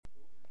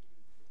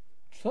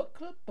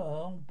Chocolate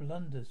bar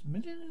blunders.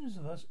 Millions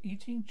of us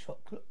eating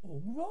chocolate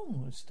all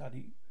wrong, a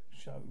study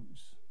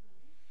shows.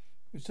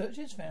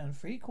 Researchers found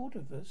 3/4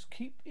 of us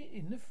keep it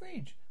in the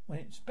fridge when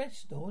it's best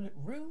stored at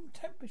room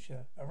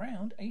temperature,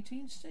 around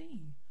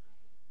 18°C.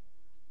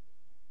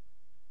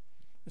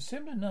 A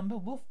similar number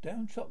wolf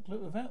down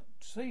chocolate without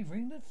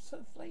savouring the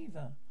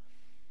flavour.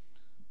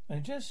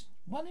 And just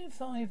 1 in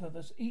 5 of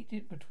us eat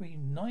it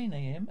between 9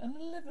 a.m. and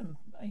 11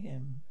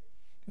 a.m.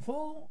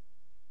 before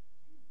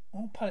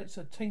our palates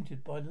are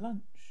tainted by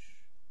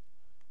lunch.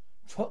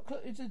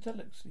 Chocolate is a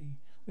delicacy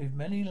with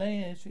many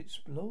layers to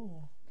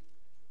explore,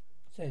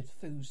 said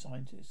food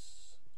scientists.